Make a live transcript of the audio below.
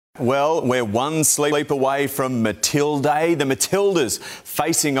Well, we're one sleep away from Matildas. The Matildas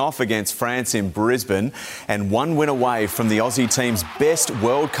facing off against France in Brisbane, and one win away from the Aussie team's best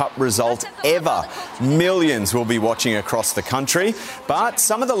World Cup result ever. Millions will be watching across the country, but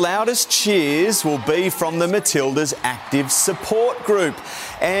some of the loudest cheers will be from the Matildas active support group.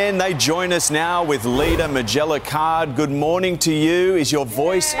 And they join us now with leader Magella Card. Good morning to you. Is your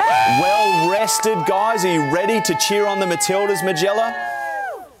voice well rested, guys? Are you ready to cheer on the Matildas, Magella?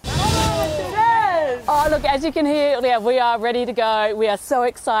 Oh, look, as you can hear, we are ready to go. We are so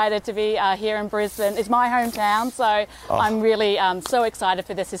excited to be here in Brisbane. It's my hometown, so I'm really so excited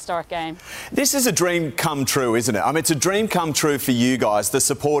for this historic game. This is a dream come true, isn't it? I mean, it's a dream come true for you guys, the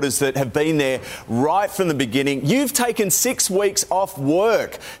supporters that have been there right from the beginning. You've taken 6 weeks off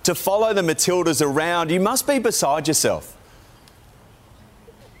work to follow the Matildas around. You must be beside yourself.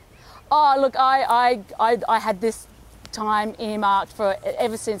 Oh, look, I had this time earmarked for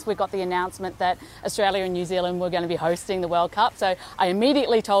ever since we got the announcement that Australia and New Zealand were going to be hosting the World Cup. So I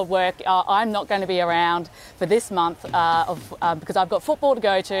immediately told work I'm not going to be around for this month because I've got football to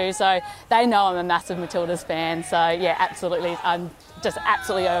go to. So they know I'm a massive Matildas fan. So yeah, absolutely. I'm just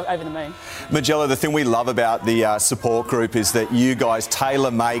absolutely over the moon. Magella, the thing we love about the support group is that you guys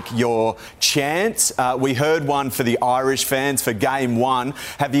tailor-make your chants. We heard one for the Irish fans for Game 1.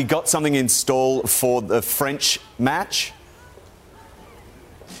 Have you got something in stall for the French match?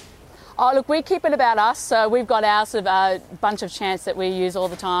 Oh, look, we keep it about us, so we've got our sort of bunch of chants that we use all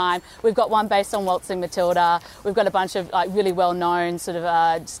the time. We've got one based on Waltzing Matilda. We've got a bunch of really well-known sort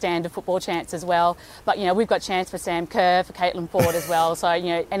of standard football chants as well. But, you know, we've got chants for Sam Kerr, for Caitlin Ford as well. So, you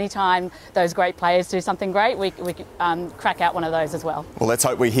know, anytime those great players do something great, we crack out one of those as well. Well, let's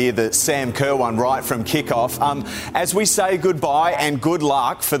hope we hear the Sam Kerr one right from kick-off. As we say goodbye and good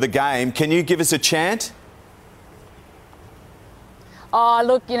luck for the game, can you give us a chant? Oh,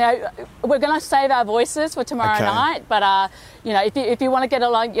 look, you know, we're going to save our voices for tomorrow night, but, you know, if you want to get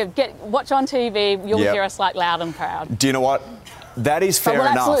along, watch on TV, you'll hear us like loud and proud. Do you know what? That is fair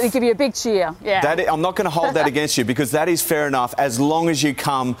enough. We'll absolutely give you a big cheer. Yeah. I'm not going to hold that against you because that is fair enough as long as you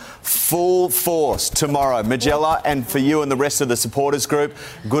come full force tomorrow. Magella, and for you and the rest of the supporters group,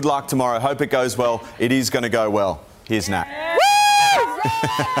 good luck tomorrow. Hope it goes well. It is going to go well. Here's Nat.